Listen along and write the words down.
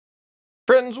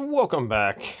Friends, welcome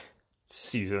back.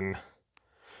 Season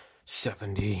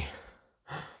 75.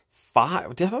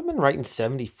 Have I been writing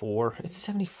 74? It's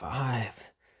 75.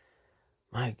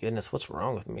 My goodness, what's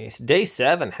wrong with me? It's day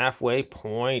 7, halfway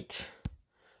point.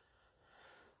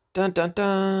 Dun dun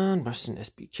dun. Russian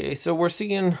SBK. So we're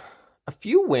seeing a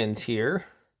few wins here.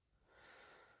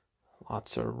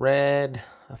 Lots of red,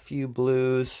 a few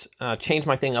blues. Changed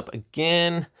my thing up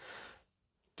again.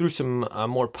 Threw some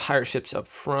more pirate ships up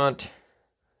front.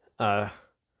 And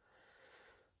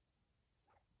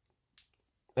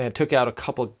took out a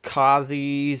couple of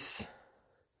Kazis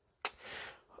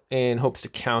in hopes to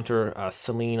counter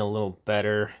Celine a little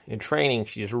better. In training,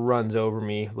 she just runs over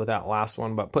me with that last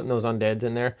one, but putting those undeads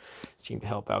in there seemed to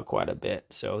help out quite a bit.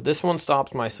 So this one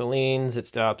stops my Celines, it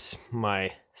stops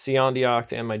my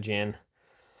Seondiox and my Jin.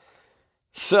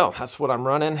 So that's what I'm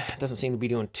running. It doesn't seem to be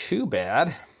doing too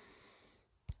bad.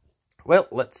 Well,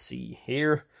 let's see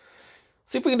here.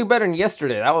 See if we can do better than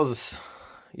yesterday. That was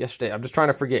yesterday. I'm just trying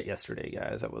to forget yesterday,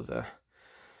 guys. That was well,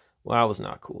 that was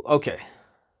not cool. Okay.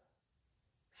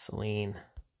 Celine.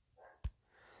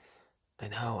 I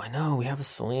know. We have a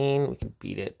Celine. We can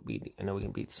beat it. I know we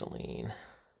can beat Celine.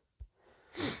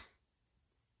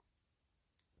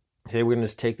 Okay, we're going to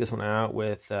just take this one out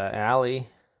with Allie.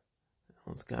 That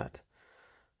one's got...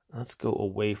 Let's go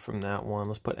away from that one.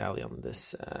 Let's put Allie on this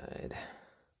side.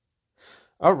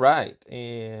 All right.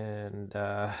 And...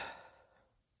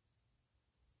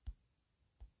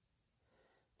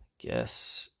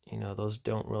 guess, those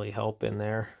don't really help in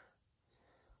there.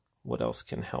 What else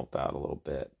can help out a little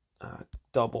bit?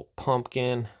 Double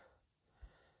pumpkin.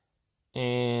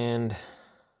 And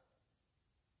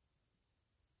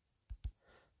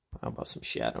how about some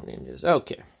shadow ninjas?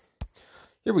 Okay.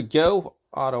 Here we go.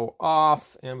 Auto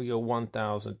off. And we go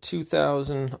 1,000,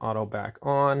 2,000. Auto back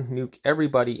on. Nuke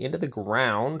everybody into the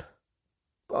ground.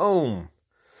 Boom.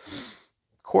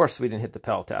 Of course we didn't hit the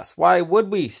Peltas. Why would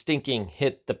we stinking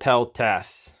hit the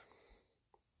Peltas?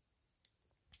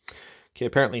 Okay,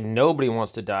 apparently nobody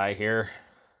wants to die here.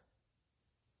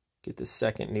 Get the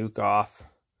second nuke off.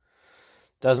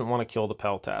 Doesn't want to kill the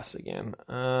Peltas again.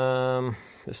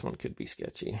 This one could be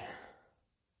sketchy.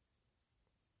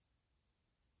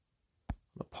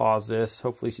 I'll pause this.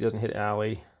 Hopefully she doesn't hit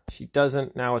Allie. She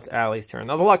doesn't. Now it's Allie's turn.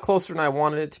 That was a lot closer than I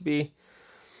wanted it to be.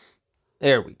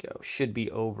 There we go. Should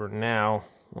be over now.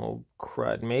 Oh,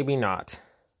 crud. Maybe not.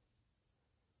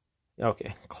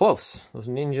 Okay, close. Those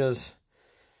ninjas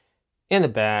in the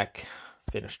back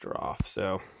finished her off.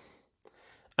 So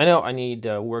I know I need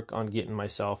to work on getting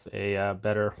myself a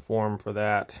better form for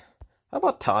that. How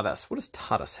about Tadas? What does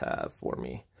Tadas have for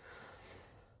me?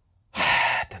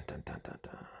 Dun, dun, dun, dun,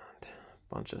 dun.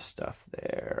 Bunch of stuff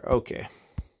there. Okay.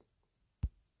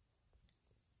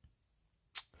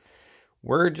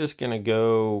 We're just going to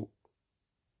go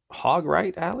hog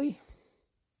right, Allie?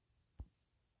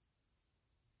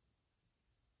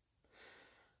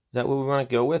 Is that what we want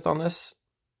to go with on this?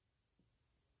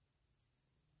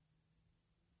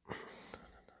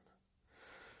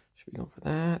 Should we go for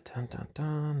that? Dun, dun,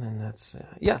 dun. And that's...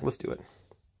 yeah, let's do it.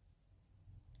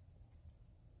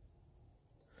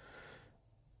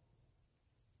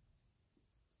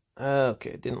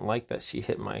 Okay, didn't like that she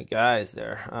hit my guys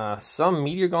there. Some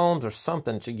meteor golems or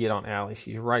something should get on Allie.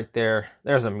 She's right there.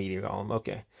 There's a meteor golem.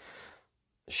 Okay.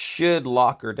 Should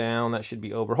lock her down. That should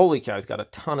be over. Holy cow, he's got a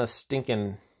ton of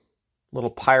stinking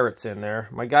little pirates in there.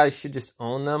 My guys should just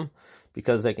own them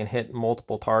because they can hit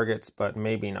multiple targets, but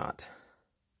maybe not.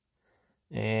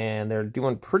 And they're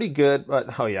doing pretty good,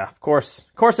 but oh yeah, of course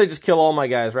they just kill all my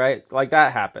guys, right? Like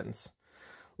that happens.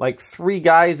 Like 3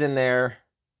 guys in there.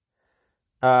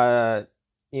 My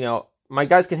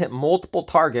guys can hit multiple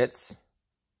targets,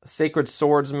 sacred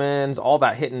swordsmen, all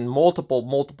that, hitting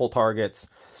multiple targets.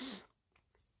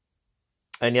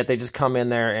 And yet they just come in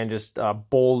there and just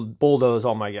bulldoze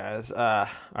all my guys. All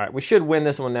right, we should win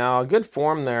this one now. Good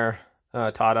form there,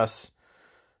 Tadas.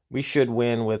 We should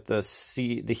win with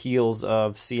the heals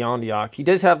of Seondiox. He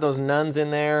does have those nuns in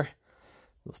there.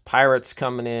 Those pirates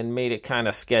coming in made it kind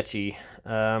of sketchy.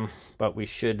 But we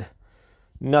should...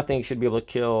 Nothing should be able to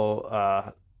kill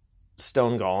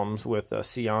stone golems with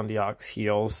Seondiox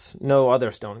heals. No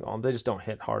other stone golems. They just don't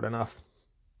hit hard enough.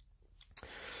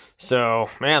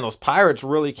 So, man, those pirates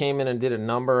really came in and did a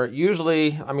number.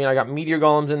 Usually, I mean, I got meteor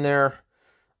golems in there.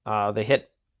 They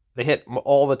hit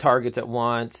all the targets at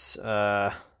once.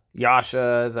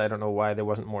 Yasha's, I don't know why there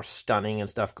wasn't more stunning and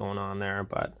stuff going on there,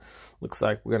 but looks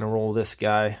like we're going to roll this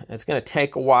guy. It's going to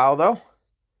take a while, though.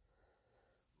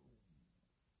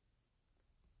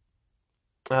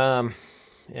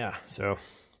 Yeah, so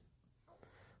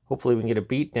Hopefully we can get a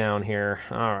beat down here.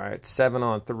 All right,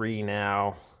 7-on-3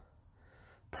 now.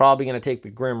 Probably going to take the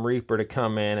Grim Reaper to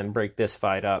come in and break this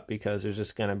fight up because there's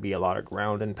just going to be a lot of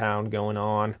ground and pound going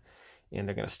on. And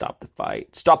they're going to stop the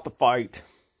fight. Stop the fight.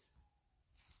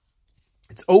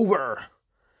 It's over.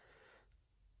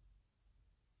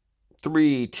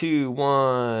 3, 2,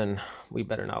 1. We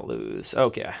better not lose.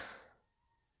 Okay.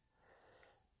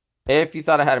 If you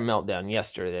thought I had a meltdown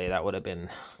yesterday, that would have been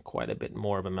quite a bit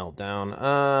more of a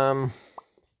meltdown.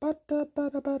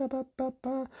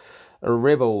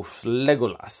 Rivos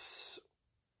Legolas.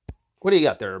 What do you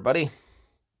got there, buddy?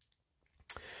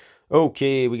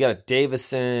 Okay, we got a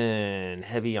Davison.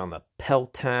 Heavy on the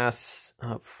Peltas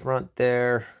up front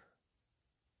there.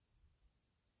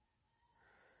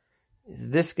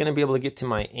 Is this going to be able to get to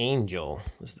my Angel?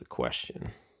 Is the question.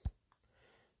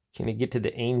 Can it get to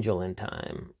the Angel in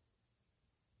time?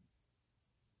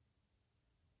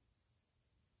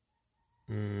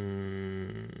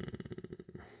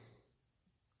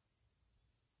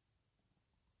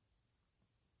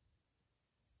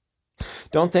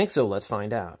 Don't think so. Let's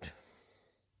find out.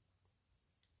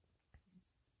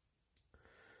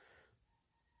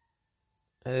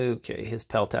 Okay, his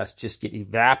Peltas just get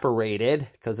evaporated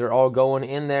because they're all going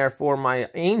in there for my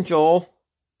Angel.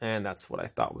 And that's what I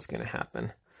thought was going to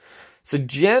happen. So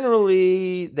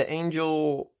generally, the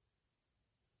Angel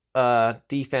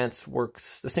defense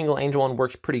works. The single Angel one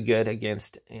works pretty good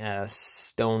against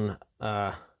single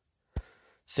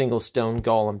stone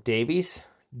Golem Davies.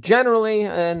 Generally,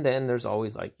 and then there's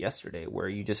always like yesterday where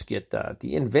you just get the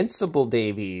invincible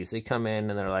Davies. They come in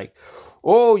and they're like,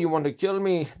 oh, you want to kill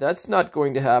me? That's not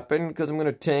going to happen because I'm going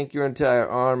to tank your entire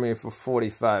army for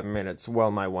 45 minutes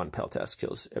while my one Peltas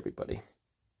kills everybody.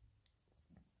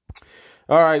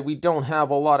 All right, we don't have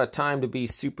a lot of time to be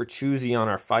super choosy on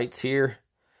our fights here.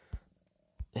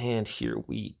 And here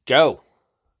we go.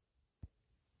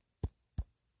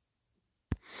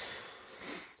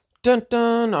 Dun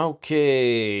dun,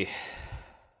 okay.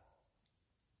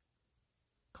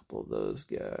 Couple of those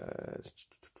guys.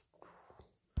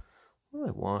 What do I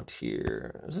want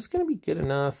here? Is this going to be good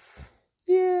enough?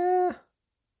 Yeah.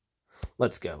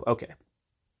 Let's go. Okay.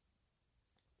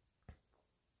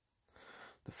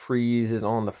 The freeze is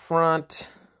on the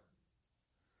front.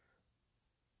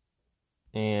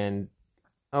 And,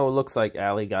 oh, it looks like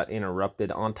Allie got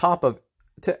interrupted. On top of,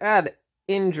 to add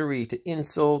injury to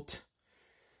insult,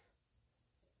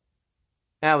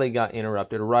 Allie got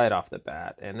interrupted right off the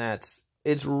bat. And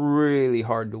it's really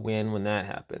hard to win when that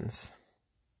happens.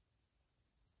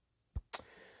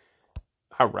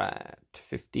 All right,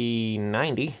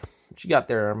 50-90. What you got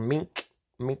there? Mink.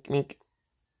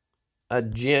 A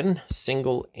Jin,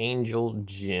 single Angel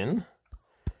Jin.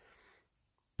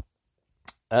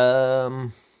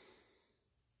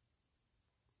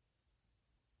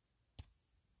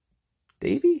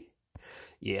 Davy?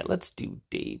 Yeah, let's do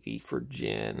Davy for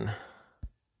Jin.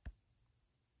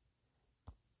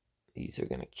 These are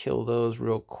going to kill those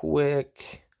real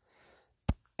quick.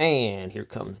 And here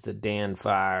comes the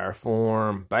Danfire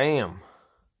form. Bam.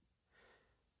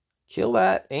 Kill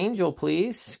that Angel,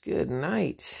 please. Good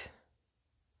night.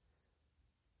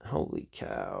 Holy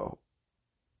cow.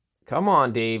 Come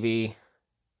on, Davy.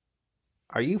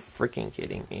 Are you freaking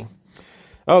kidding me?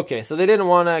 Okay, so they didn't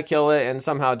want to kill it, and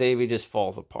somehow Davy just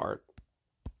falls apart.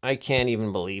 I can't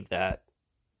even believe that.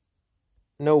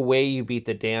 No way you beat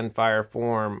the Danfire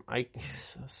form.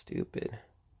 So stupid.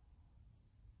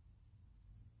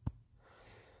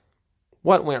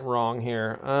 What went wrong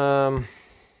here?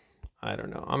 I don't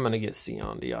know. I'm going to get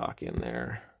Siondiok in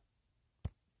there.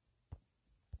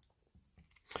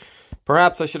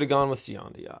 Perhaps I should have gone with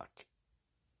Siondiok.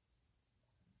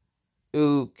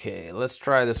 Okay, let's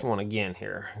try this one again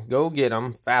here. Go get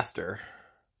them faster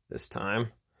this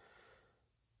time.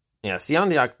 Yeah,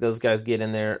 Siondiok, those guys get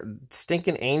in there.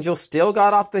 Stinking Angel still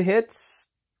got off the hits.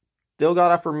 Still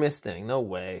got off her misting. No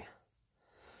way.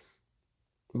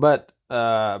 But,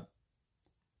 yeah,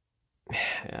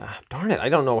 darn it. I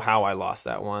don't know how I lost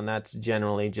that one. That's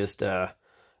generally just a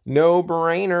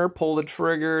no-brainer. Pull the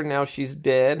trigger. Now she's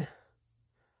dead.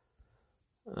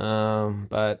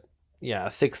 But, yeah,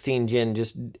 16 Jin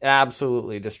just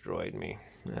absolutely destroyed me.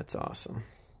 That's awesome.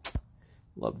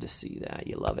 Love to see that.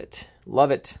 You love it.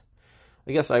 Love it.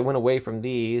 I guess I went away from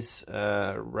these.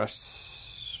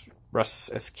 Russ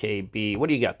SKB. What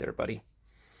do you got there, buddy?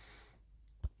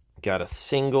 Got a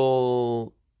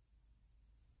single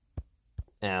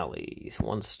Alleys.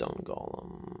 One stone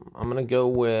golem. I'm going to go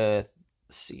with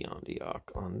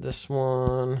Siondiok on this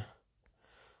one.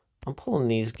 I'm pulling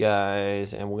these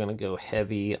guys, and we're going to go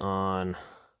heavy on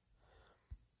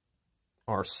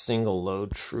our single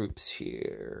load troops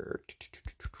here.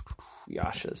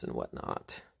 Yashas and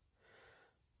whatnot.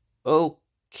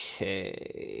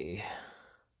 Okay.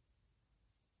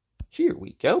 Here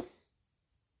we go.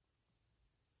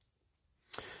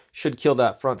 Should kill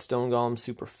that front stone golem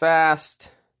super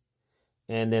fast.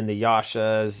 And then the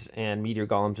Yashas and meteor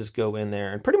golems just go in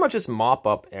there and pretty much just mop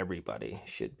up everybody.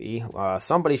 Should be.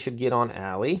 Somebody should get on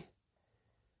Alley.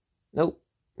 Nope.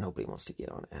 Nobody wants to get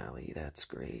on Alley. That's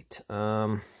great.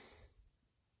 Okay.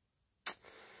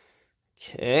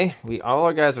 All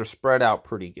our guys are spread out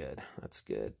pretty good. That's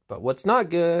good. But what's not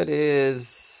good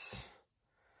is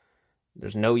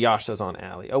there's no Yashas on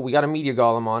Alley. Oh, we got a meteor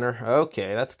golem on her.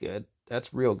 Okay, that's good.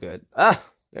 That's real good. Ah,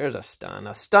 there's a stun.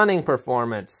 A stunning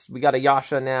performance. We got a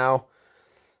Yasha now.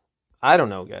 I don't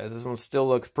know, guys. This one still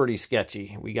looks pretty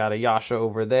sketchy. We got a Yasha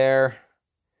over there.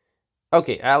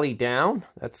 Okay, Alley down.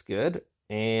 That's good.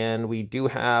 And we do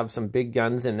have some big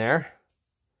guns in there.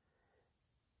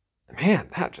 Man,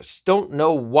 I just don't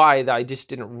know why I just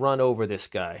didn't run over this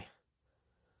guy.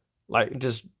 Like,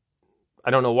 just,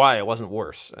 I don't know why it wasn't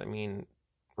worse. I mean,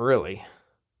 really.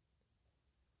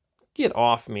 Get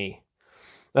off me.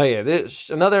 Oh yeah, there's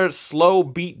another slow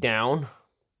beat down.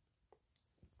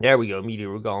 There we go.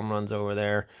 Meteor Golem runs over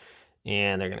there.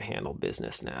 And they're going to handle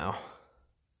business now.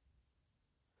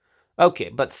 Okay,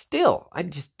 but still, I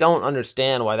just don't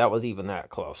understand why that was even that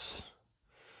close.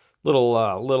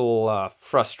 Little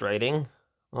frustrating,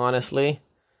 honestly.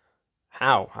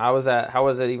 How was that? How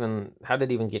did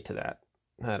it even get to that?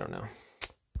 I don't know.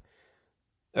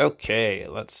 Okay,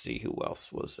 let's see who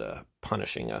else was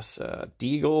punishing us.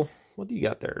 Deagle. What do you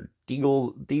got there?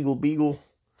 Deagle Beagle.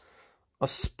 A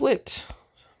split.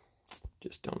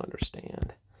 Just don't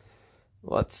understand.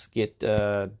 Let's get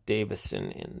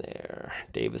Davison in there.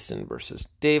 Davison versus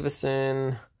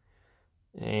Davison.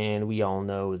 And we all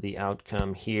know the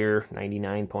outcome here.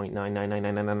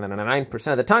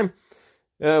 99.9999999% of the time.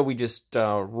 We just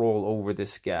roll over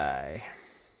this guy.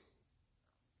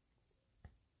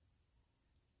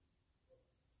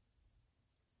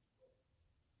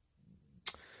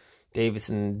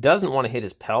 Davison doesn't want to hit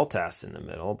his Peltas in the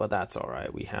middle, but that's all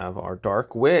right. We have our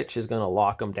Dark Witch is going to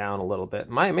lock him down a little bit.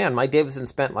 My Davison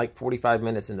spent like 45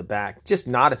 minutes in the back, just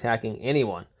not attacking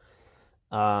anyone.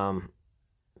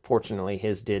 Fortunately,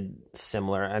 his did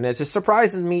similar, and it just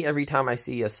surprises me every time I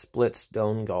see a split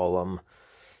Stone Golem,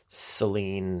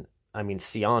 Siondiok,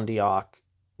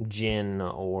 Jin,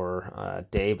 or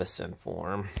Davison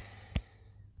form.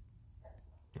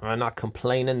 I'm not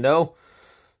complaining though.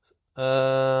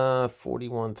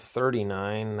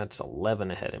 4139, that's 11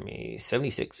 ahead of me.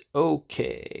 76,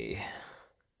 okay.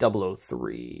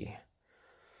 003.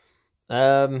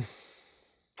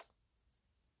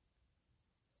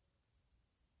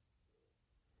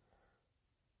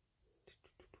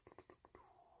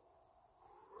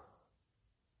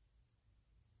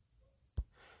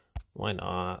 Why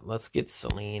not? Let's get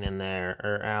Celine in there,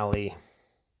 or Allie.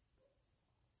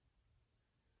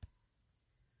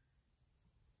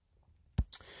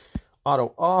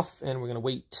 Auto off, and we're going to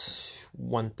wait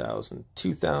 1,000,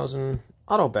 2,000.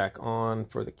 Auto back on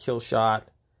for the kill shot.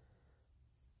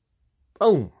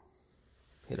 Boom!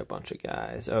 Hit a bunch of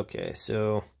guys. Okay,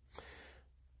 so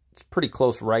it's pretty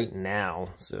close right now.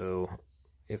 So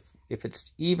if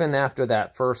it's even after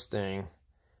that first thing,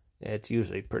 it's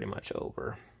usually pretty much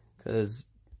over. Because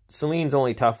Celine's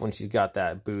only tough when she's got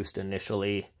that boost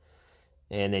initially,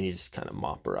 and then you just kind of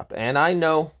mop her up. And I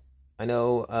know,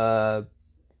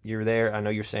 you're there. I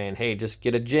know you're saying, hey, just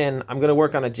get a Jin. I'm going to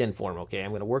work on a Jin form, okay? I'm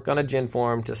going to work on a Jin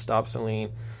form to stop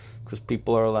Celine. Because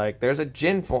people are like, there's a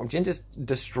Jin form. Jin just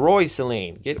destroys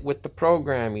Celine. Get with the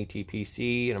program,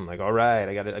 ETPC. And I'm like, all right,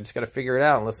 I just got to figure it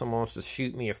out unless someone wants to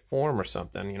shoot me a form or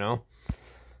something, you know?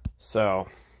 So,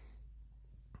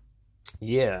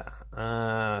 yeah.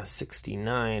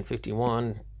 69,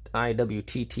 51,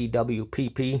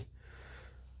 IWTTWPP.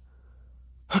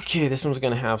 Okay, this one's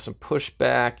going to have some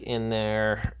pushback in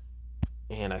there.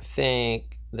 And I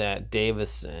think that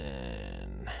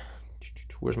Davison...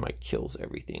 Where's my kills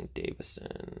everything?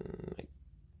 Davison...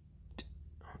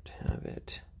 I don't have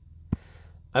it.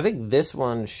 I think this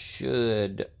one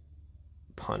should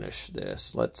punish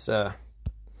this. Let's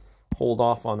hold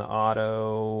off on the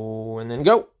auto and then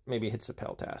go. Maybe it hits the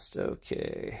Peltas.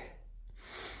 Okay.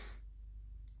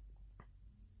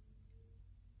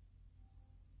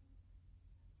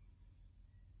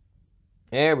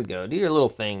 There we go. Do your little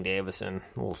thing, Davison.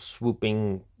 Little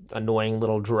swooping, annoying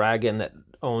little dragon that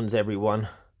owns everyone.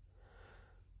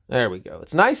 There we go.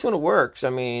 It's nice when it works. I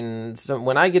mean, so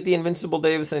when I get the Invincible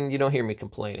Davison, you don't hear me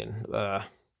complaining.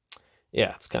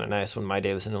 Yeah, it's kind of nice when my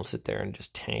Davison will sit there and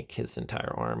just tank his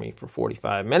entire army for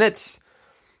 45 minutes.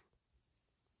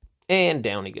 And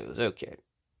down he goes. Okay.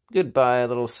 Goodbye,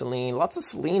 little Selene. Lots of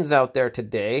Selenes out there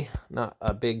today. Not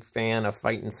a big fan of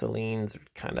fighting Selenes. They're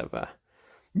kind of a...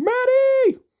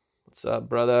 Maddie! What's up,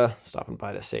 brother? Stopping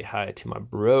by to say hi to my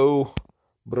bro.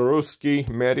 Broski,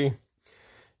 Maddie.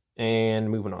 And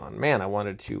moving on. Man, I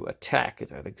wanted to attack.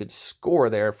 I had a good score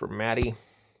there for Maddie.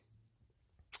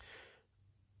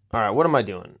 All right, what am I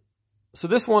doing? So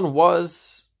this one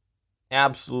was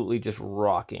absolutely just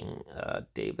rocking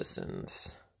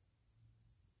Davison's.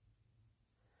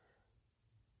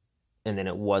 And then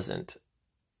it wasn't.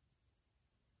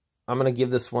 I'm going to give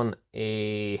this one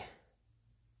a...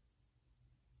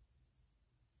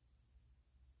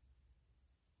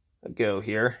 go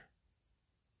here.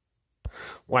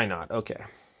 Why not? Okay.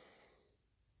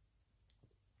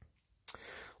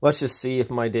 Let's just see if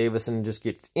my Davison just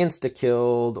gets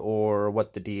insta-killed or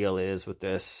what the deal is with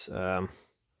this.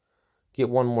 Get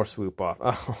one more swoop off.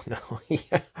 Oh, no.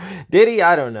 Did he?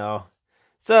 I don't know.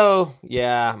 So,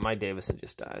 yeah, my Davison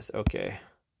just dies. Okay.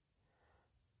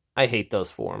 I hate those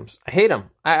forms. I hate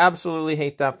them. I absolutely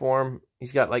hate that form.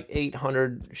 He's got like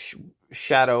 800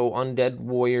 shadow undead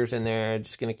warriors in there.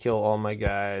 Just going to kill all my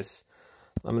guys.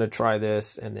 I'm going to try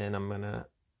this, and then I'm going to...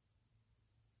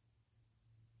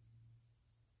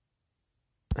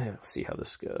 let's see how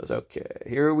this goes. Okay,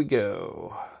 here we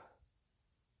go.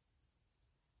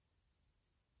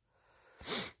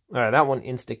 All right, that one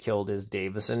insta-killed his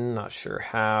Davison. Not sure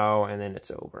how, and then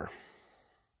it's over.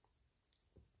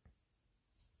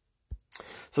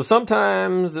 So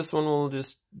sometimes this one will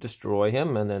just destroy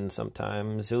him, and then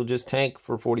sometimes he'll just tank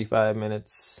for 45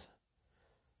 minutes.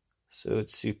 So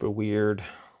it's super weird.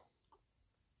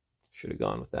 Should have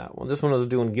gone with that one. This one was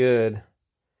doing good.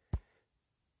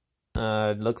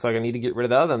 It looks like I need to get rid of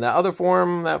the other one. That other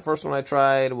form, that first one I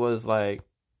tried was like,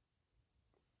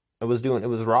 it was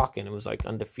rocking. It was like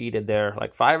undefeated there.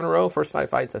 Like 5 in a row. First 5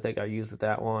 fights I think I used with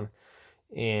that one.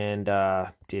 And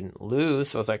didn't lose.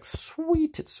 So I was like,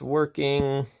 sweet, it's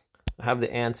working. I have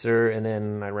the answer. And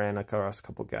then I ran across a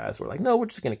couple guys who were like, no, we're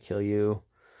just going to kill you.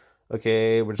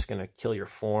 Okay, we're just going to kill your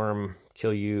form.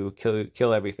 Kill you.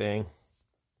 Kill everything.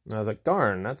 And I was like,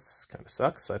 darn, that's kind of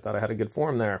sucks. I thought I had a good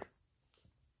form there.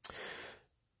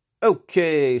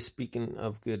 Okay, speaking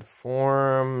of good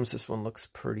forms, this one looks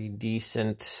pretty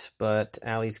decent, but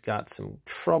Allie's got some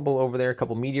trouble over there. A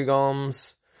couple meteor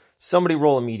golems. Somebody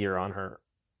roll a meteor on her.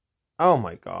 Oh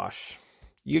my gosh.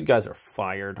 You guys are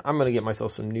fired. I'm going to get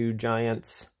myself some new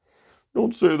giants.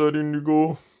 Don't say that,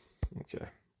 Indigo. Okay.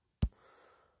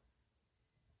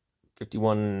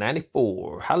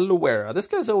 5194. Hallowera. This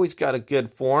guy's always got a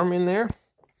good form in there.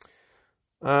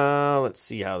 Let's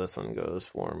see how this one goes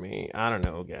for me. I don't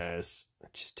know, guys. I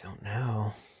just don't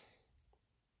know.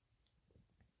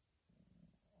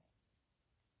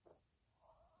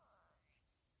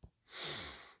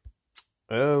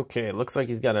 Okay, looks like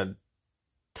he's got a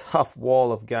tough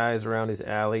wall of guys around his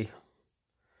alley.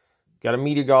 Got a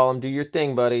meteor golem. Do your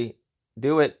thing, buddy.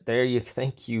 Do it. There you.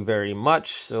 Thank you very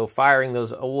much. So firing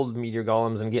those old meteor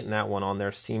golems and getting that one on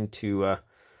there seemed to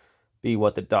be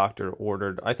what the doctor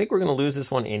ordered. I think we're going to lose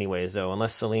this one anyways, though,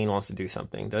 unless Selene wants to do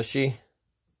something. Does she?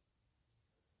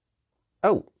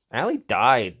 Oh, Allie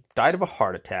died. Died of a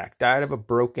heart attack. Died of a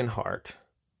broken heart.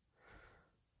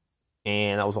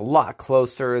 And that was a lot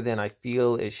closer than I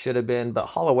feel it should have been. But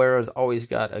Hallowera's always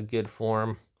got a good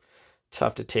form.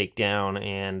 Tough to take down.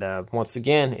 And once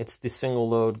again, it's the single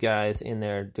load guys in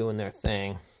there doing their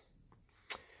thing.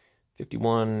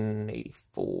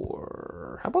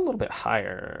 5184. How about a little bit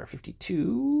higher?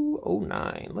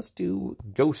 5209. Let's do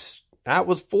Ghost. That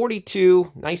was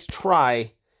 42. Nice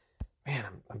try. Man,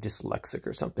 I'm dyslexic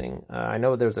or something. I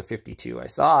know there's a 52. I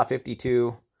saw a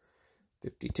 52.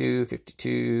 52,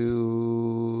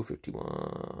 52,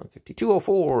 51,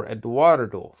 5204.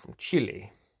 Eduardo from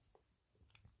Chile.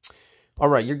 All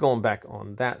right, you're going back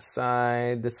on that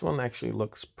side. This one actually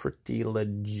looks pretty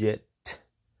legit.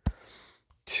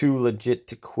 Too legit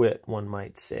to quit, one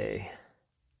might say.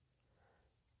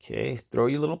 Okay, throw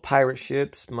your little pirate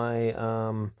ships. My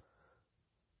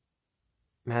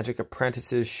magic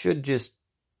apprentices should just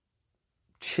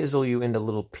chisel you into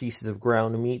little pieces of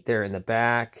ground meat there in the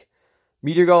back.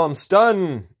 Meteor golem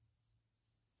stun.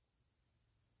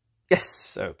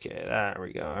 Yes, okay, there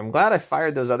we go. I'm glad I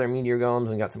fired those other meteor golems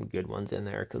and got some good ones in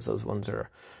there because those ones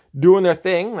are doing their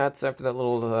thing. That's after that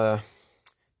little...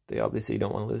 they obviously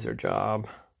don't want to lose their job.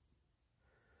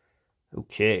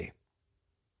 Okay.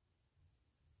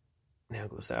 Now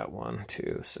goes that one,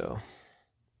 too. So,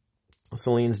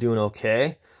 Selene's doing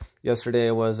okay.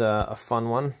 Yesterday was a fun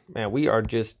one. Man, we are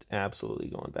just absolutely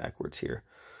going backwards here.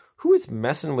 Who is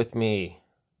messing with me?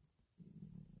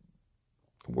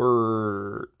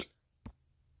 Word.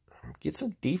 Get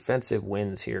some defensive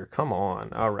wins here. Come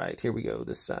on. All right, here we go,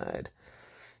 this side.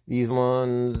 These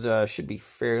ones should be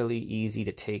fairly easy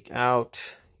to take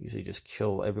out. Usually just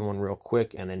kill everyone real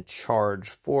quick and then charge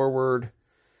forward.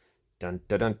 Dun,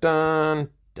 dun, dun, dun.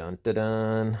 Dun, dun,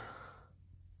 dun.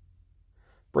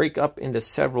 Break up into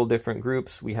several different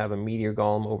groups. We have a meteor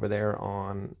golem over there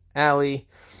on alley.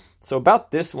 So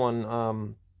about this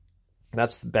one,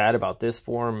 that's bad about this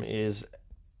form is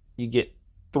you get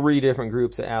 3 different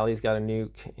groups. Alley's got a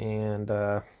nuke,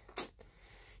 and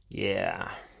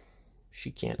yeah,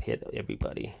 she can't hit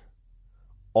everybody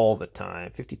all the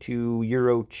time. 52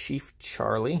 Euro Chief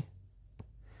Charlie.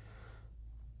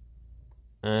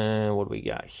 And what do we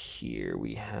got here?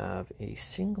 We have a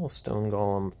single stone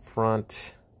golem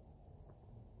front.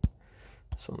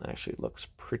 This one actually looks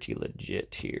pretty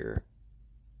legit here.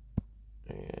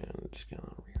 And just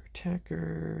got rear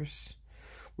attackers.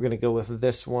 We're going to go with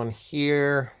this one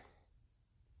here.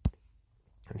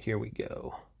 And here we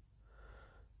go.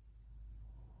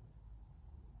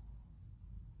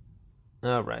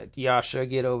 All right, Yasha,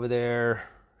 get over there.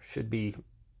 Should be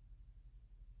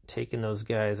taking those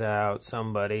guys out.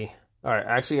 Somebody. All right,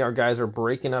 actually, our guys are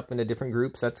breaking up into different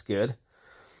groups. That's good.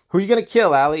 Who are you going to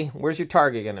kill, Allie? Where's your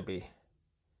target going to be?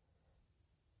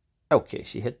 Okay,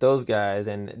 she hit those guys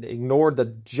and ignored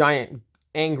the giant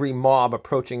angry mob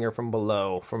approaching her from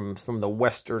below, from the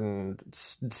western,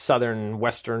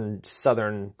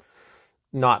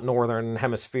 not northern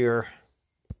hemisphere.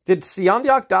 Did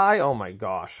Siondiok die? Oh my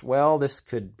gosh. Well, this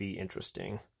could be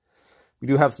interesting. We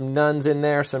do have some nuns in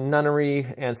there, some nunnery,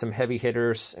 and some heavy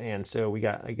hitters, and so we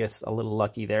got, I guess, a little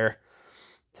lucky there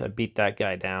to beat that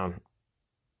guy down.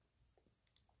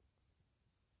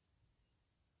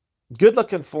 Good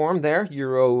looking form there,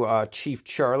 Euro Chief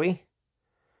Charlie,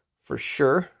 for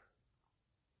sure.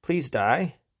 Please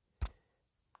die.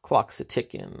 Clock's a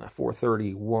ticking.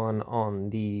 4:31 on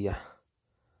the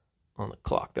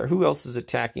clock there. Who else is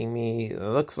attacking me? It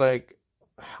looks like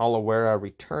Halawera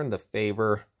returned the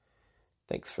favor.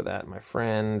 Thanks for that, my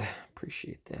friend.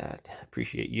 Appreciate that.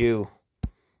 Appreciate you.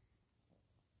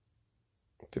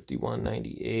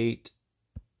 51.98.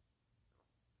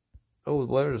 Oh,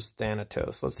 where's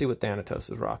Thanatos? Let's see what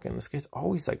Thanatos is rocking. This guy's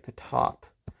always like the top.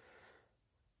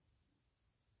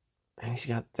 And he's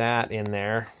got that in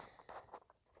there.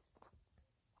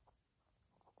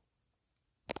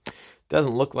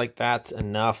 Doesn't look like that's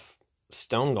enough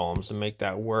stone golems to make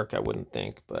that work, I wouldn't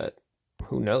think. But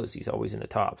who knows? He's always in the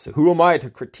top. So who am I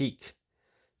to critique?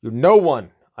 You're no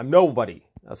one. I'm nobody.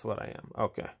 That's what I am.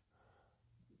 Okay.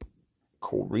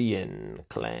 Korean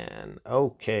clan.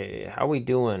 Okay, how we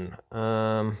doing?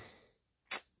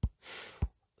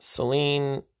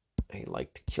 Celine. I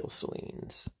like to kill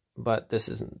Celines, but this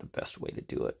isn't the best way to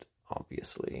do it,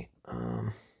 obviously.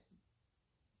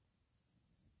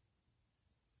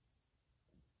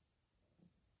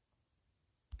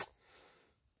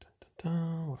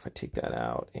 What if I take that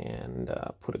out and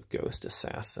put a ghost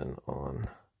assassin on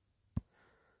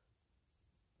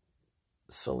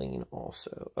Celine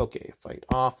also? Okay, fight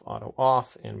off, auto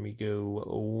off, and we go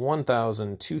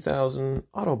 1,000, 2,000,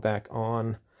 auto back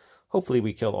on. Hopefully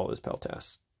we kill all his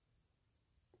Peltas.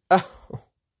 Oh.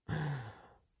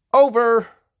 Over!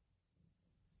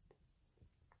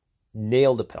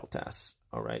 Nailed the Peltas.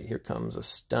 All right, here comes a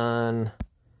stun.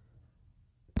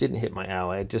 Didn't hit my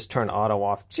ally. I just turned auto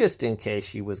off just in case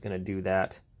she was going to do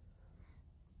that.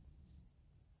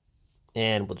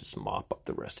 And we'll just mop up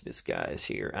the rest of his guys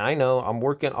here. I know, I'm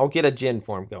working. I'll get a Jin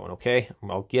form going, okay?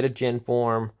 I'll get a Jin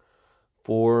form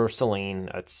for Celine.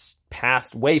 It's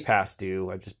past, way past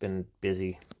due. I've just been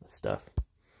busy with stuff.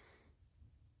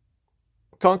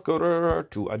 Conqueror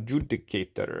to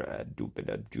Adjudicator.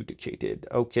 Adjudicated.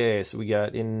 Okay, so we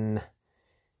got Invisita.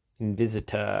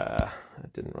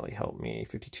 That didn't really help me.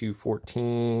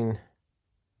 52-14.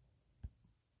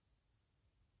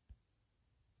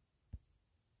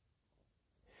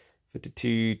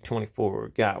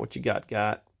 $52.24. Got what you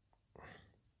got.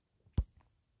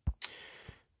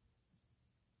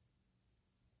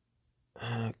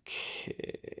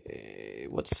 Okay.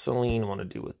 What's Celine want to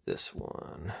do with this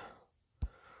one?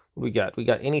 What we got? We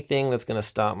got anything that's going to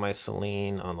stop my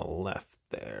Celine on the left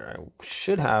there. I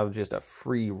should have just a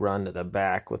free run to the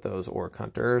back with those Orc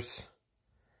Hunters.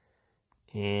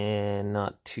 And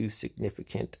not too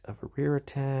significant of a rear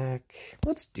attack.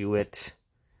 Let's do it.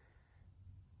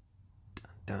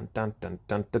 Dun, dun, dun,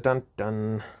 dun, dun, dun,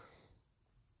 dun.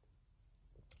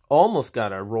 Almost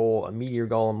got a roll, a meteor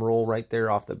golem roll right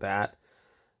there off the bat.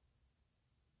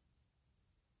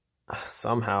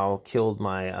 somehow killed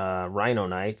my Rhino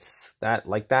Knights. That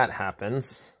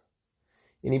happens.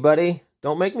 Anybody?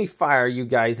 Don't make me fire you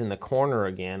guys in the corner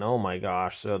again. Oh my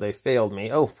gosh, so they failed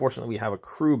me. Oh, fortunately we have a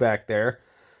crew back there.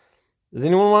 Does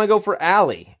anyone want to go for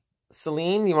Allie?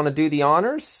 Celine, you want to do the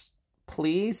honors?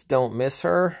 Please don't miss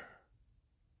her.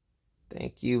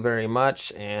 Thank you very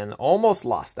much. And almost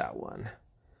lost that one.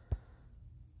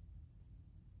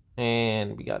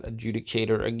 And we got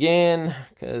Adjudicator again,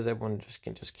 because everyone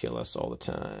can just kill us all the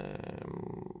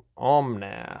time.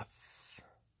 Omnath.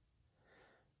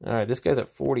 All right, this guy's at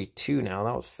 42 now.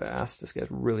 That was fast. This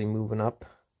guy's really moving up.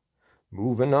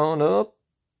 Moving on up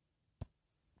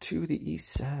to the east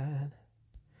side.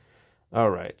 All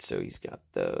right, so he's got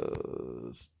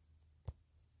those.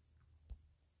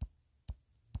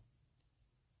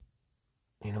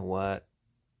 You know what?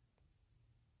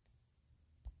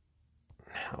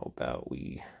 How about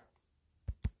we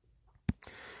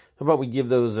give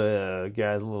those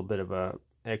guys a little bit of a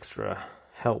extra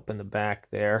help in the back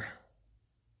there.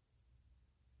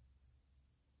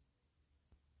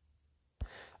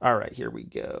 All right, here we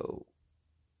go.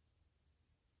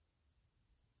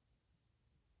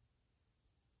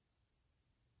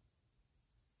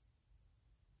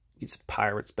 Get some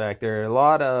pirates back there. A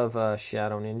lot of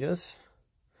shadow ninjas.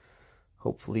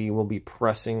 Hopefully we'll be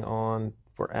pressing on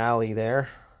for Allie there.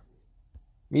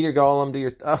 Meteor Golem, do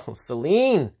your... Oh,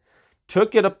 Celine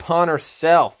took it upon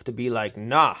herself to be like,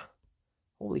 nah.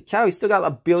 Holy cow, he's still got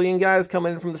a billion guys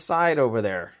coming in from the side over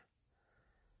there.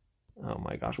 Oh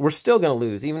my gosh. We're still going to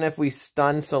lose. Even if we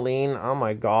stun Celine, oh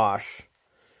my gosh.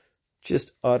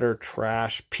 Just utter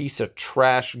trash. Piece of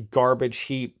trash. Garbage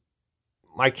heap.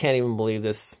 I can't even believe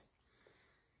this.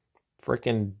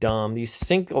 Freaking dumb. These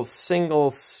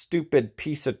single stupid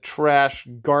piece of trash.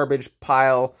 Garbage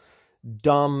pile.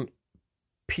 Dumb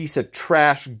piece of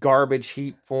trash. Garbage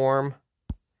heap form.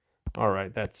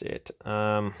 Alright, that's it.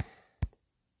 I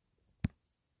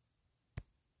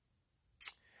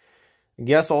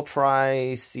guess I'll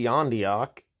try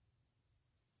Siondiok.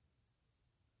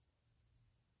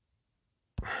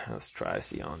 Let's try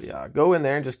Siondiok. Go in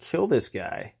there and just kill this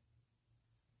guy.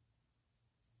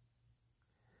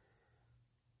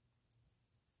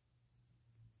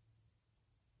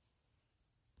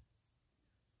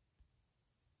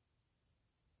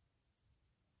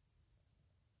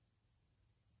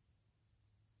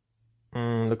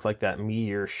 Looked like that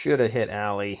meteor should have hit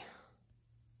Allie.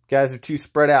 Guys are too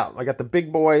spread out. I got the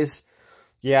big boys.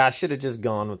 Yeah, I should have just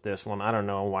gone with this one. I don't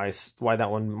know why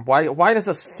that one. Why does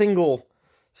a single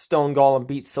stone golem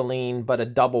beat Celine, but a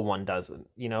double one doesn't?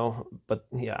 You know. But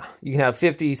yeah, you can have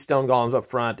 50 stone golems up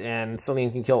front, and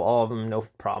Celine can kill all of them, no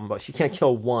problem. But she can't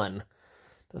kill one.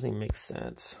 Doesn't even make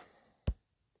sense.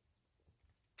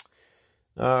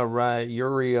 All right,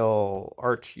 Uriel,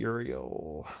 Arch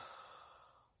Uriel.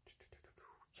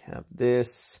 Have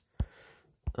this.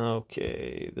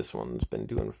 Okay, this one's been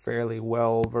doing fairly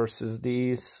well versus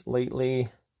these lately.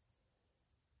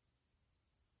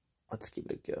 Let's give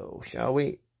it a go, shall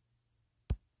we?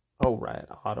 All right,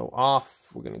 auto off.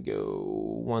 We're going to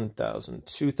go 1,000,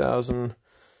 2,000.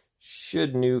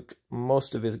 Should nuke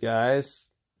most of his guys.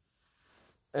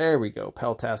 There we go.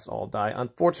 Peltas all die.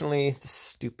 Unfortunately, the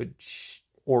stupid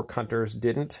orc hunters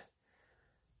didn't.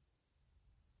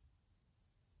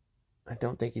 I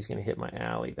don't think he's going to hit my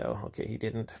Allie, though. Okay, he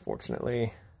didn't,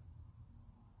 fortunately.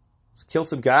 Let's kill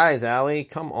some guys, Allie.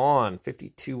 Come on.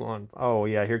 52 on... Oh,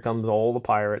 yeah, here comes all the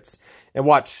pirates. And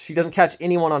watch, she doesn't catch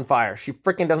anyone on fire. She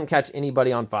freaking doesn't catch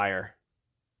anybody on fire.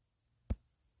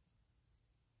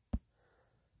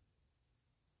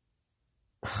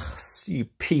 You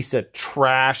piece of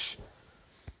trash.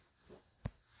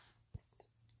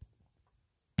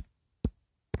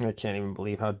 I can't even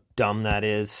believe how dumb that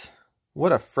is.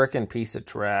 What a frickin' piece of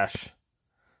trash.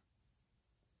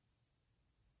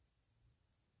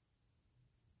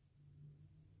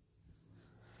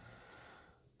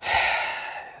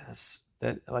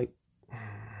 That, like,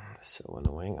 so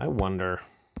annoying. I wonder.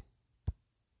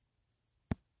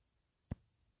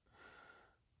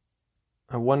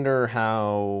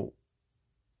 How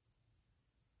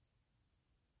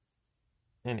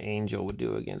an angel would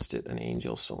do against it. An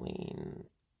angel Celine.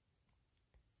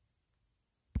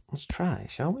 Let's try,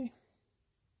 shall we?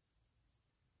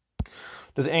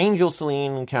 Does Angel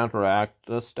Celine counteract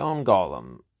the Stone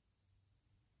Golem?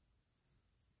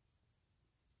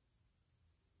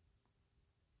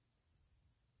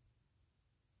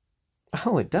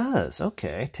 Oh, it does.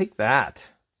 Okay, take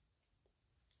that.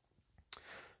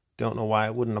 Don't know why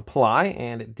it wouldn't apply,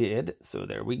 and it did. So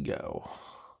there we go.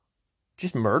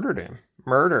 Just murdered him.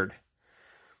 Murdered.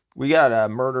 We got a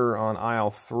murder on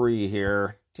aisle 3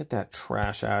 here. Get that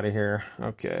trash out of here.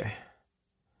 Okay.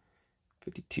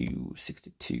 52,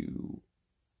 62.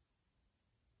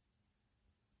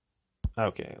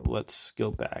 Okay, let's go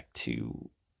back to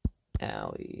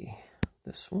Alley.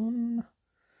 This one.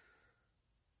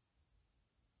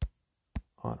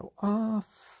 Auto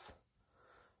off.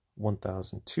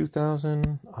 1,000,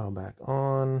 2,000. Auto back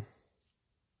on.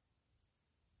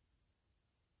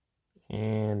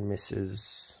 And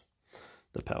misses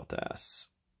the Peltas.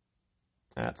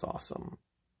 That's awesome.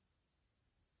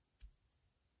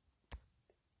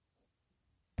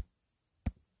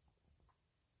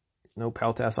 No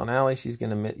Peltas on Alley. She's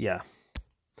going to miss. Yeah.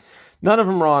 None of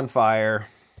them are on fire.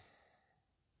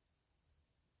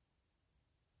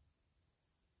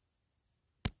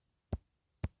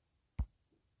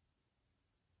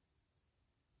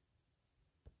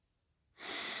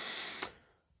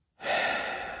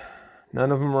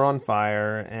 None of them are on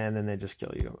fire, and then they just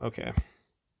kill you. Okay.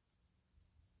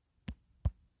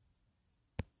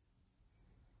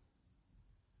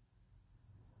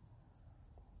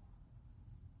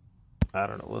 I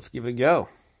don't know. Let's give it a go.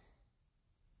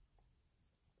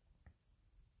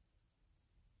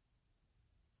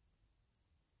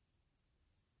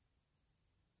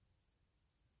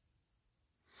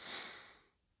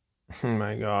 Oh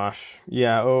my gosh.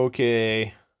 Yeah,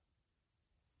 okay.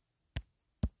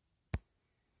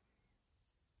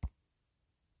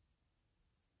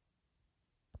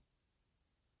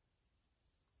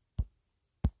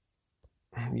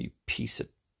 You piece of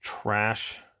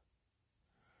trash.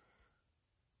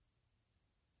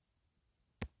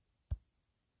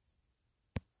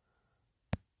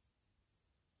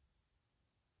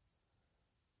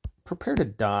 Prepare to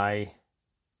die.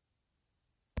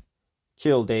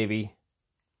 Kill, Davy.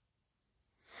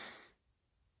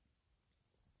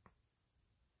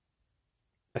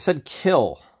 I said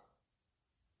kill.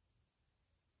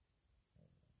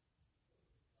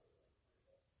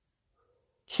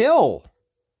 Kill.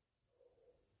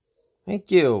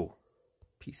 Thank you.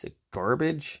 Piece of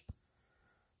garbage.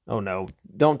 Oh no.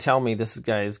 Don't tell me this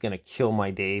guy is going to kill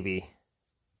my Davy.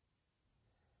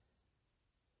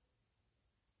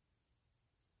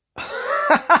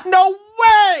 No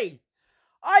way!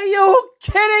 Are you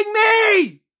kidding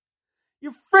me?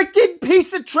 You freaking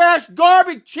piece of trash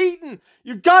garbage cheating.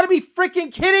 You gotta be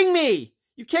freaking kidding me.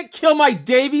 You can't kill my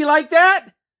Davy like that.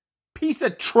 Piece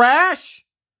of trash.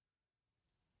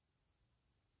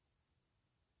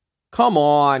 Come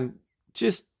on.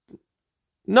 Just...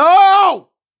 No!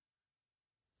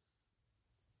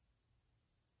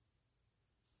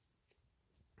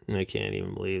 I can't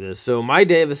even believe this. So my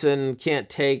Davison can't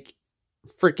take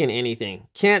freaking anything.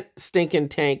 Can't stinking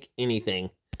tank anything.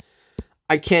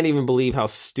 I can't even believe how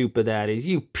stupid that is.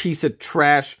 You piece of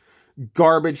trash,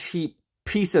 garbage heap,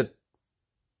 piece of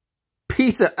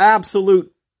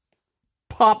absolute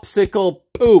popsicle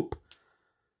poop.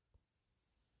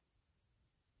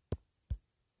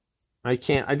 I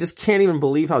just can't even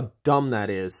believe how dumb that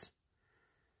is.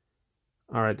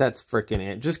 All right, that's freaking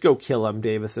it. Just go kill him,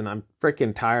 Davison. I'm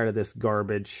freaking tired of this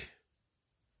garbage.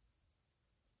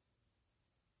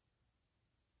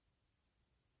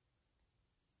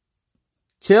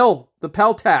 Kill the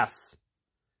Peltas,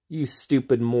 you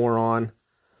stupid moron.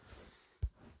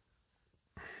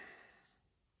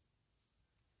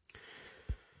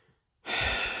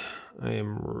 I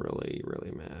am really,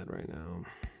 really mad right now.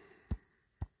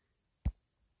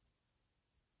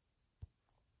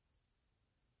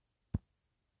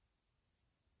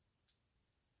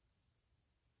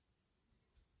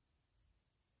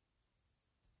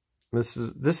 This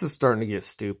is starting to get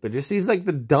stupid. Just he's like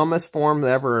the dumbest form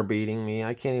ever beating me.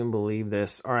 I can't even believe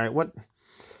this. All right, what?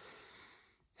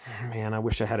 Man, I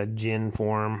wish I had a Jin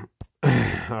form. All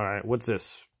right, what's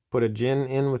this? Put a Jin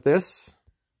in with this.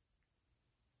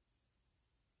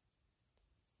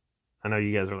 I know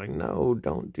you guys are like, no,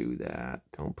 don't do that.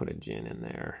 Don't put a Jin in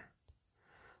there.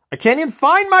 I can't even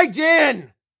find my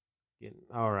Jin.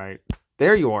 All right,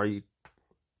 there you are, you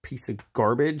piece of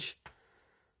garbage.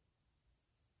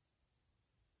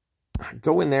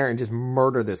 Go in there and just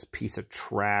murder this piece of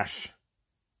trash.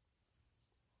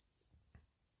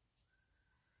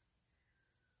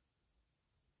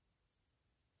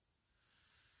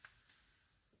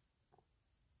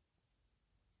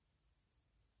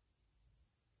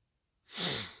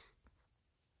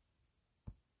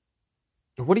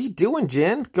 What are you doing,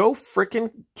 Jin? Go frickin'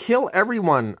 kill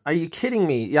everyone. Are you kidding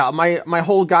me? Yeah, my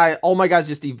whole guy, all my guys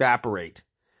just evaporate.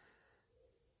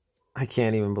 I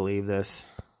can't even believe this.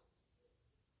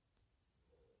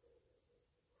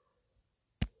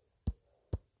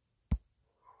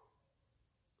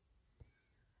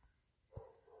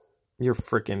 You're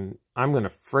frickin'... I'm gonna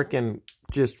frickin'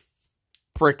 just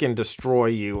freaking destroy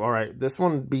you. All right, this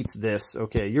one beats this.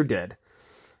 Okay, you're dead.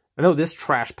 I know this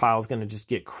trash pile is going to just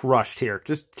get crushed here.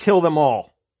 Just kill them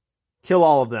all. Kill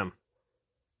all of them.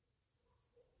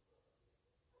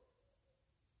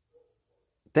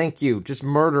 Thank you. Just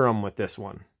murder them with this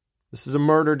one. This is a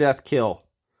murder, death, kill.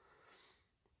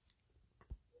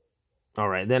 All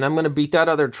right, then I'm going to beat that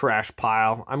other trash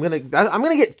pile. I'm going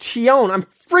to get Chion. I'm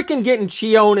freaking getting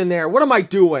Chion in there. What am I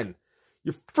doing?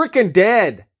 You're freaking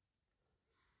dead.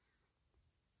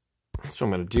 That's what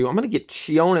I'm going to do. I'm going to get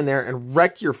Chion in there and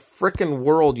wreck your freaking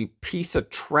world, you piece of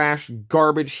trash,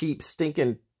 garbage heap,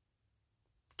 stinking,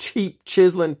 cheap,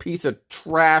 chiseling piece of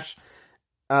trash,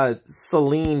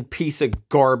 Celine piece of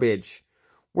garbage.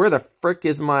 Where the frick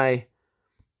is my...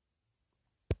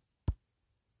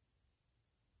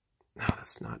 No,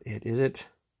 that's not it, is it?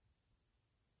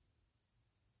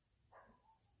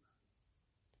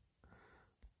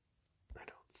 I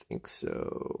don't think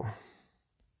so.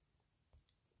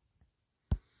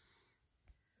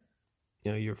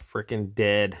 You know, you're freaking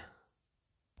dead.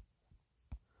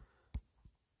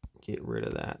 Get rid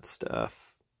of that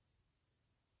stuff.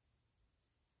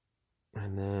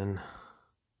 And then...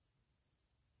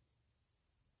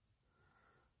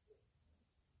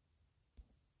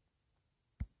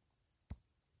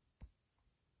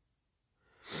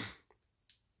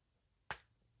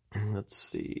 let's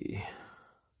see.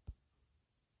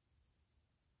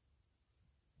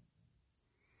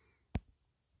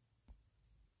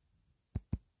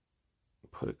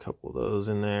 Put a couple of those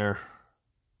in there.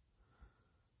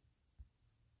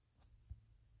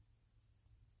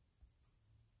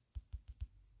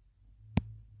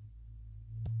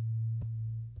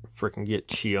 Freaking get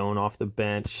Chion off the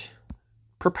bench.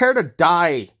 Prepare to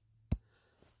die.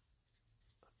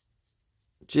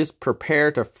 Just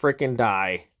prepare to freaking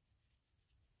die.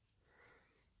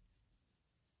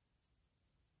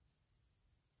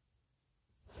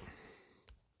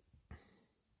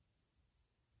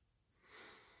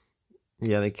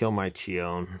 Yeah, they kill my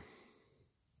Chion.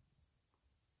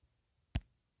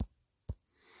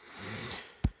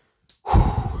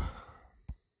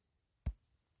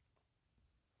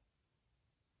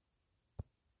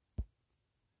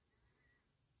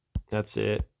 That's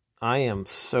it. I am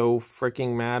so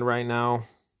freaking mad right now.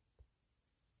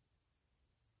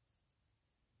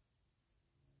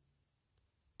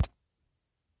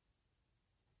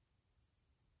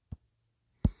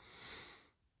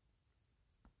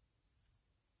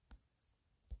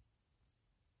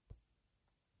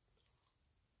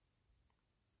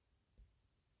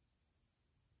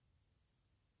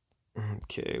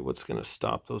 Okay, what's gonna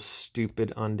stop those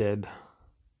stupid undead?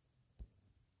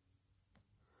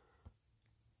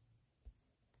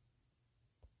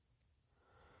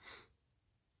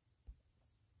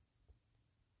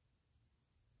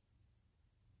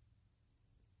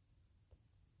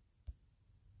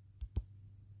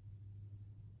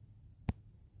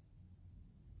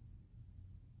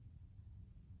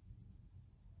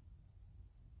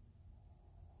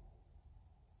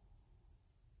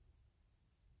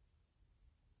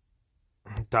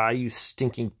 Die, you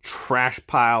stinking trash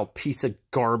pile piece of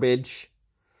garbage.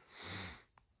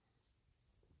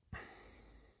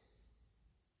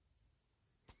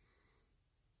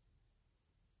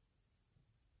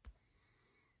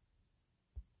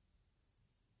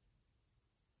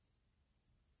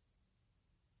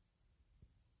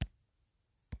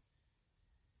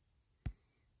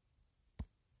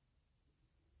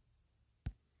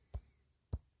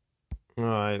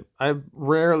 I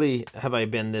rarely have I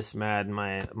been this mad in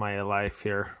my life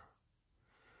here.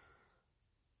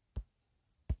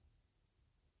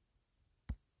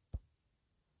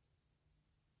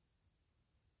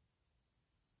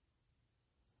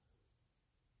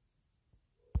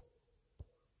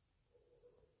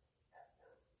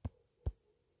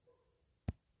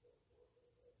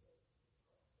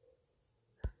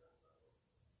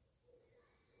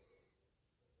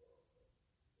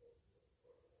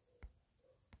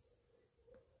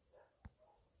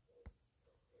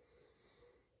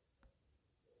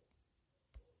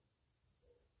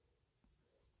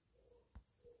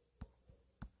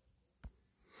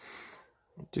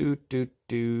 Do do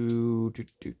do do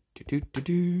do do do do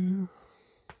do.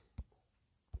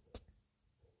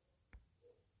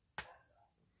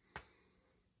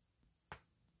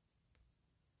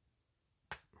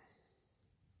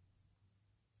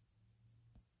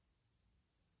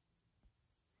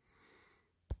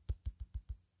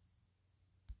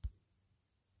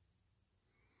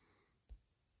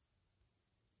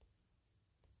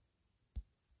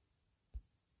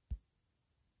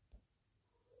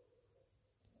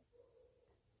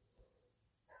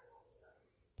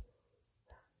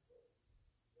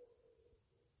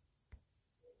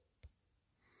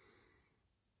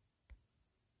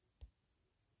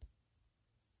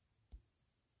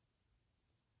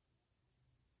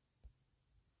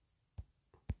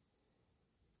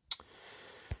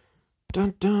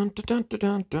 Dun dun dun dun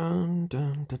dun dun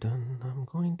dun dun dun. I'm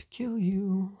going to kill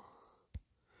you.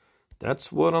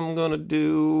 That's what I'm gonna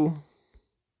do.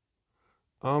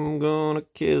 I'm gonna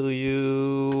kill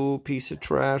you, piece of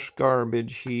trash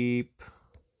garbage heap.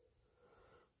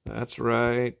 That's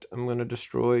right. I'm gonna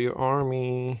destroy your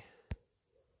army.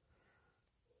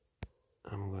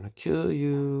 I'm gonna kill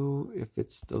you if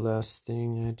it's the last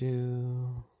thing I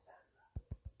do.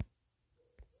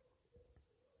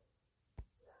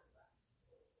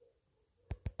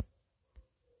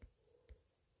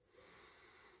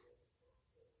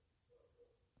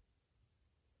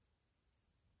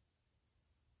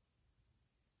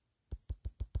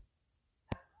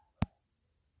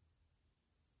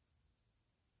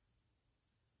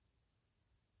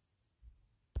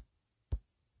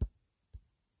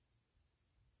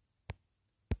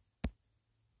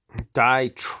 Die,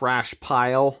 trash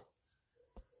pile.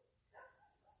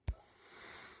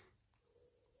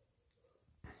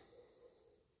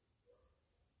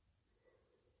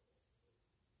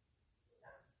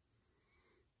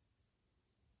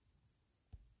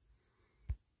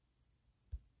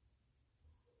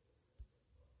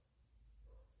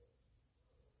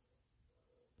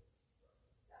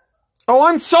 Oh,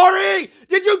 I'm sorry!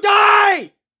 Did you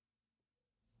die?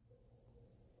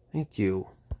 Thank you.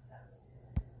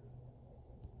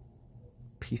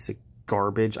 Piece of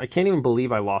garbage. I can't even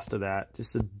believe I lost to that.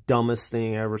 Just the dumbest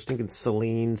thing ever. Stinking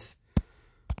Celine's.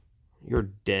 You're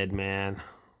dead, man.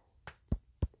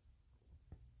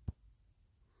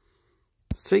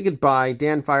 Say goodbye.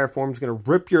 Dan Fireform's gonna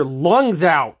rip your lungs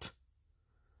out.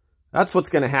 That's what's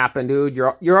gonna happen, dude.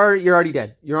 You're already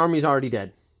dead. Your army's already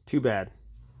dead. Too bad.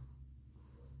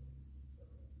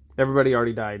 Everybody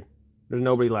already died. There's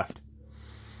nobody left.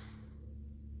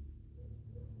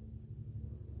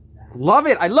 Love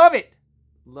it. I love it.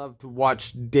 Love to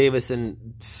watch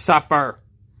Davison suffer.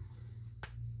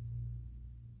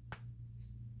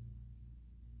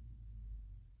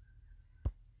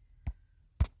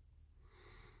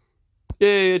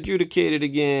 Yay, adjudicated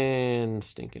again.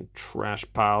 Stinking trash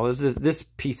pile. This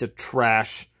piece of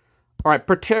trash. All right,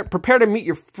 prepare to meet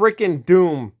your freaking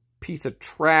doom, piece of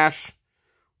trash.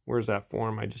 Where's that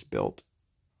form I just built?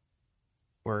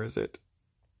 Where is it?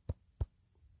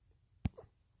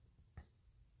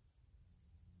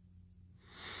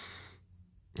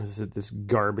 This is this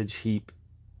garbage heap.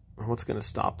 What's going to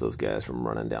stop those guys from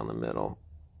running down the middle?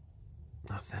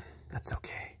 Nothing. That's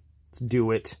okay. Let's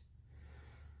do it.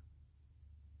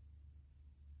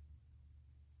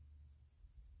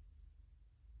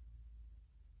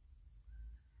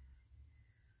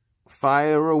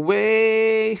 Fire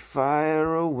away,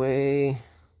 fire away.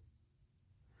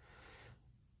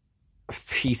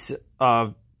 Piece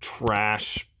of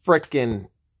trash. Frickin'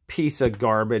 piece of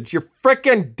garbage. You're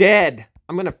frickin' dead.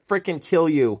 I'm gonna frickin' kill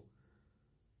you.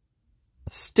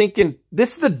 Stinking.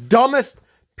 This is the dumbest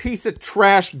piece of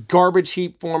trash garbage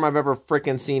heap form I've ever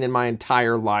frickin' seen in my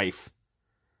entire life.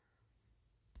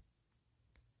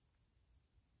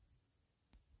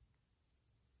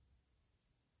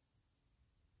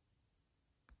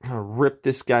 I'll rip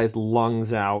this guy's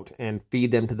lungs out and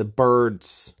feed them to the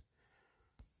birds.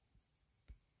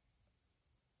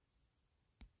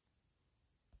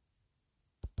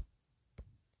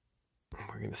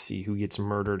 We're going to see who gets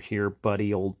murdered here,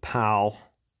 buddy, old pal.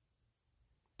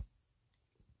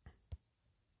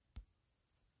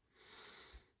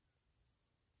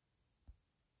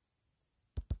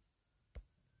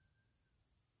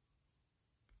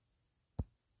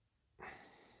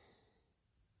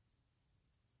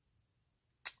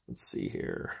 Let's see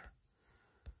here.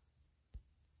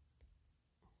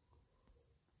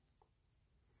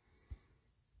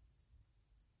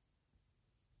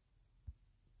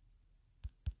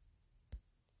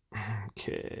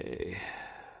 Okay.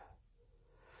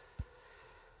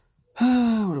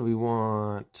 What do we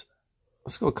want?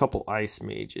 Let's go a couple ice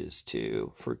mages,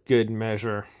 too, for good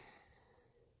measure.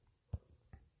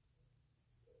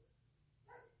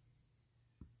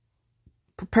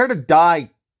 Prepare to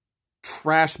die,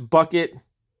 trash bucket.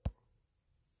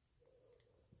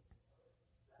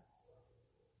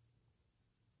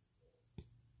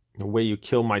 The way you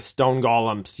kill my stone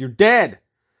golems. You're dead.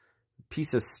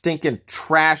 Piece of stinking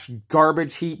trash,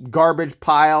 garbage heap, garbage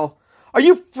pile. Are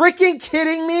you freaking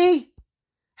kidding me?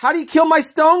 How do you kill my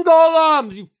stone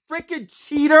golems? You freaking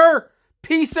cheater.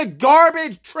 Piece of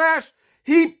garbage, trash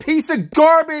heap, piece of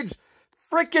garbage.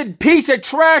 Freaking piece of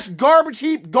trash, garbage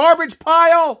heap, garbage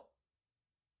pile.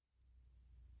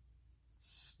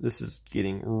 This is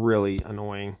getting really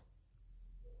annoying.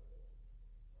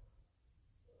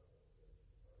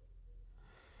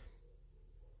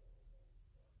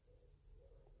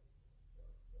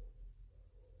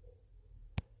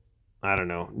 I don't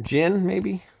know. Jin,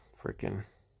 maybe? Freaking.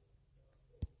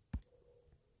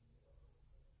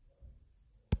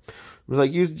 I was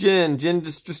like, use Jin. Jin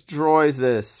just destroys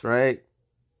this, right?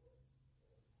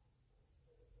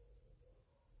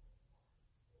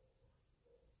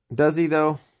 Does he,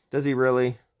 though? Does he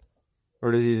really?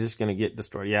 Or is he just going to get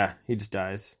destroyed? Yeah, he just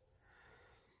dies.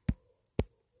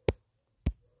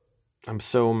 I'm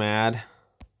so mad.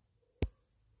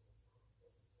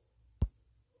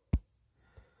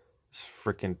 This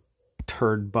freaking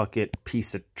turd bucket,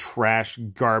 piece of trash,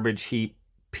 garbage heap,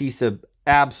 piece of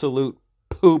absolute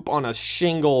poop on a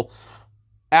shingle,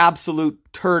 absolute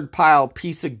turd pile,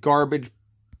 piece of garbage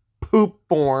poop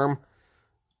form,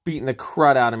 beating the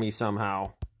crud out of me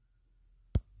somehow.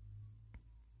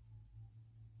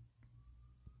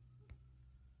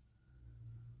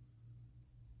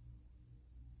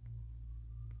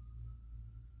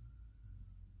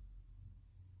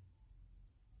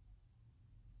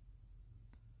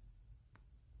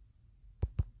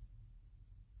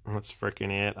 That's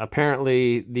freaking it.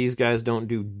 Apparently, these guys don't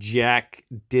do jack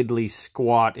diddly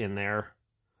squat in there.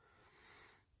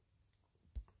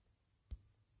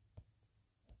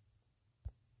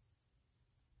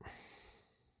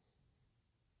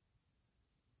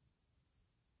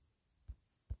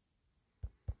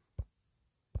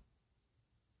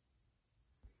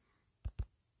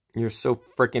 You're so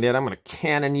freaking dead. I'm gonna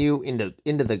cannon you into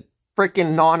the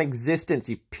freaking non-existence,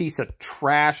 you piece of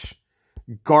trash,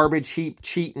 garbage heap,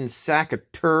 cheating sack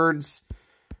of turds.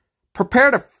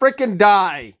 Prepare to freaking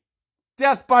die.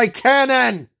 Death by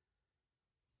cannon.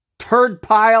 Turd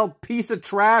pile, piece of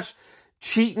trash,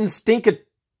 cheating,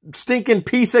 stinking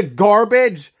piece of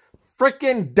garbage.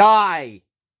 Freaking die.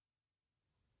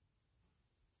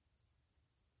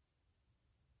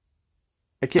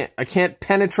 I can't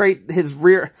penetrate his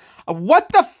rear. What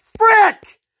the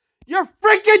frick? You're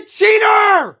freaking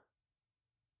cheater!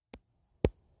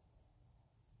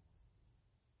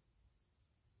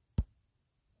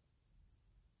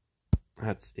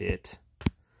 That's it.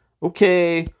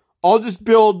 Okay, I'll just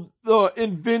build the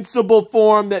invincible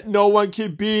form that no one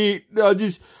can beat. I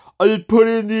just put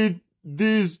in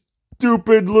these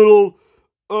stupid little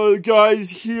guys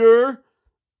here,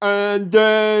 and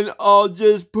then I'll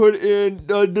just put in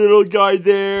the little guy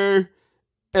there,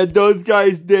 and those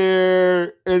guys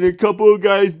there, and a couple of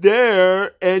guys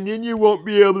there, and then you won't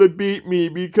be able to beat me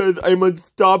because I'm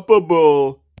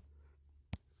unstoppable.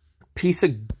 Piece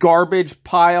of garbage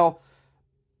pile.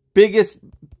 Biggest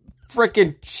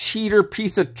freaking cheater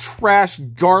piece of trash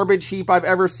garbage heap I've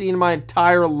ever seen in my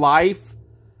entire life.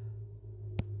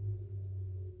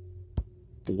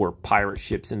 4 pirate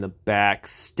ships in the back.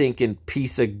 Stinking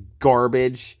piece of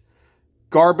garbage.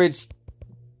 Garbage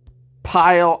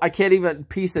pile. I can't even.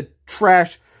 Piece of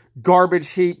trash garbage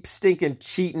heap. Stinking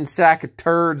cheating sack of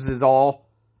turds is all.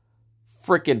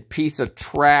 Freaking piece of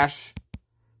trash.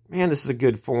 Man, this is a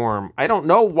good form. I don't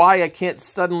know why I can't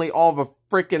suddenly, all of a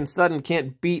freaking sudden,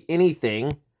 can't beat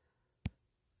anything.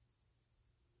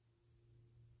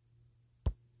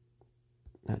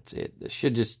 That's it. This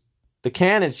should just, the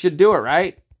cannon should do it,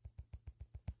 right?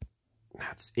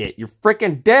 That's it. You're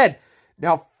freaking dead.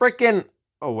 Now freaking,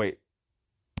 oh wait.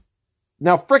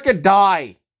 Now freaking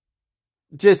die.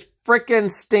 Just freaking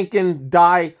stinking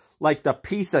die like the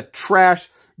piece of trash,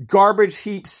 garbage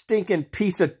heap, stinking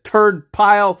piece of turd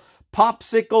pile,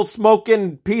 popsicle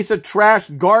smoking piece of trash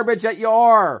garbage that you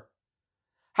are.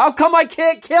 How come I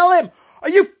can't kill him? Are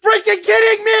you freaking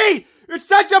kidding me? You're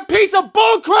such a piece of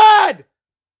bullcrap!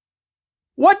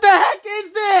 What the heck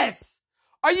is this?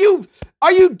 Are you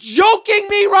joking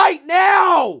me right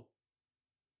now?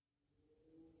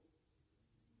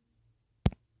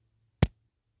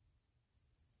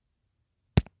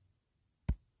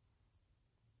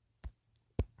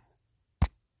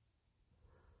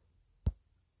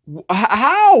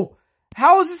 How?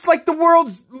 How is this like the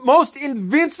world's most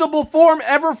invincible form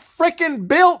ever freaking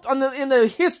built in the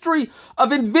history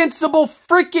of invincible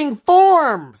freaking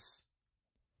forms?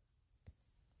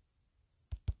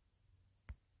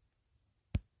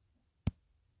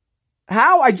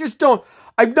 How? I just don't.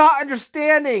 I'm not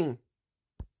understanding.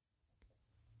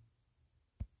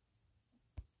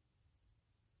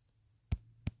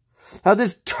 How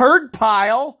this turd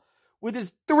pile with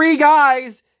his 3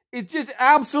 guys is just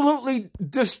absolutely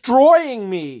destroying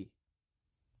me.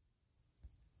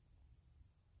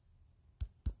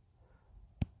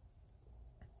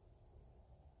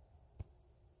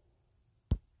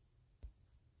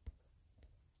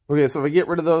 Okay, so if I get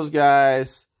rid of those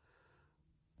guys.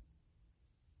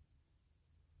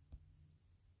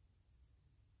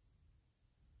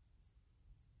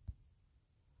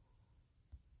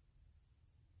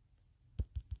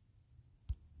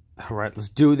 All right, let's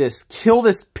do this. Kill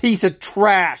this piece of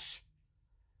trash.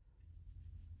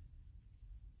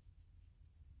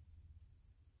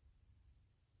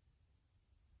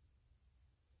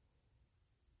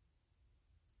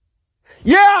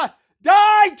 Yeah!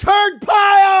 Die, turd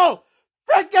pile!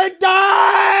 Frickin'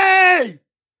 die!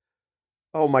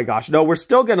 Oh my gosh, no, we're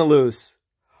still gonna lose.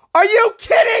 Are you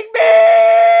kidding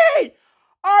me?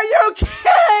 Are you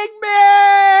kidding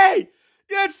me?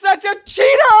 You're such a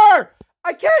cheater!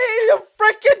 I can't eat you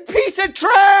frickin' piece of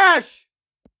trash!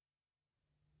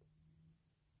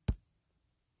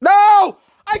 No!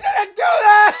 I didn't do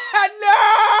that!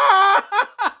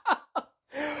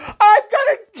 No! I'm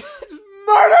gonna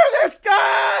murder this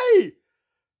guy!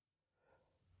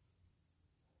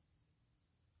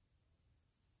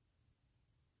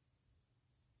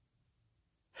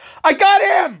 I got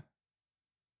him!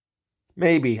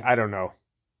 Maybe, I don't know.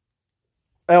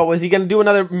 Oh, is he gonna do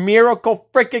another miracle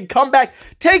freaking comeback?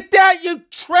 Take that, you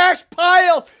trash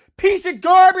pile! Piece of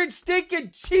garbage,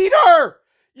 stinking cheater!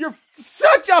 You're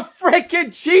such a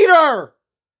freaking cheater!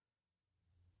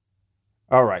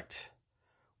 Alright.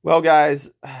 Well,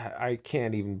 guys, I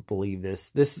can't even believe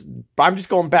this. I'm just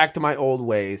going back to my old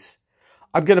ways.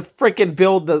 I'm gonna freaking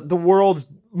build the world's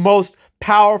most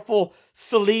powerful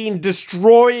Selene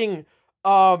destroying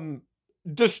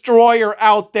destroyer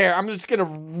out there. I'm just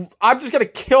gonna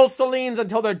kill Selenes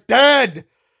until they're dead.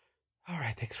 All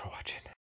right, thanks for watching.